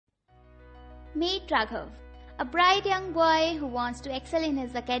Meet Raghav, a bright young boy who wants to excel in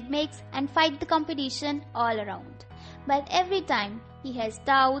his academics and fight the competition all around. But every time he has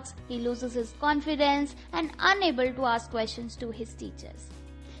doubts, he loses his confidence and unable to ask questions to his teachers.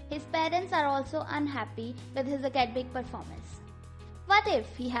 His parents are also unhappy with his academic performance. What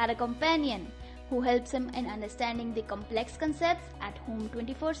if he had a companion who helps him in understanding the complex concepts at home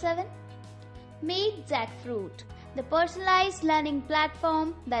 24/7? Meet Jackfruit, the personalized learning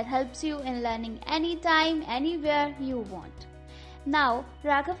platform that helps you in learning anytime, anywhere you want. Now,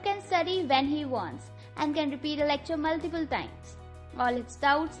 Raghav can study when he wants and can repeat a lecture multiple times. All his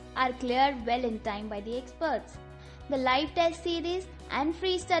doubts are cleared well in time by the experts. The live test series and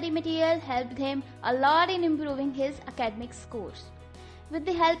free study material helped him a lot in improving his academic scores. With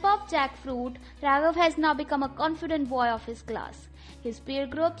the help of Jackfruit, Raghav has now become a confident boy of his class. His peer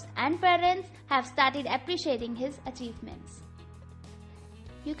groups and parents have started appreciating his achievements.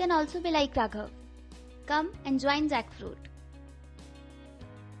 You can also be like Raghav. Come and join Jackfruit.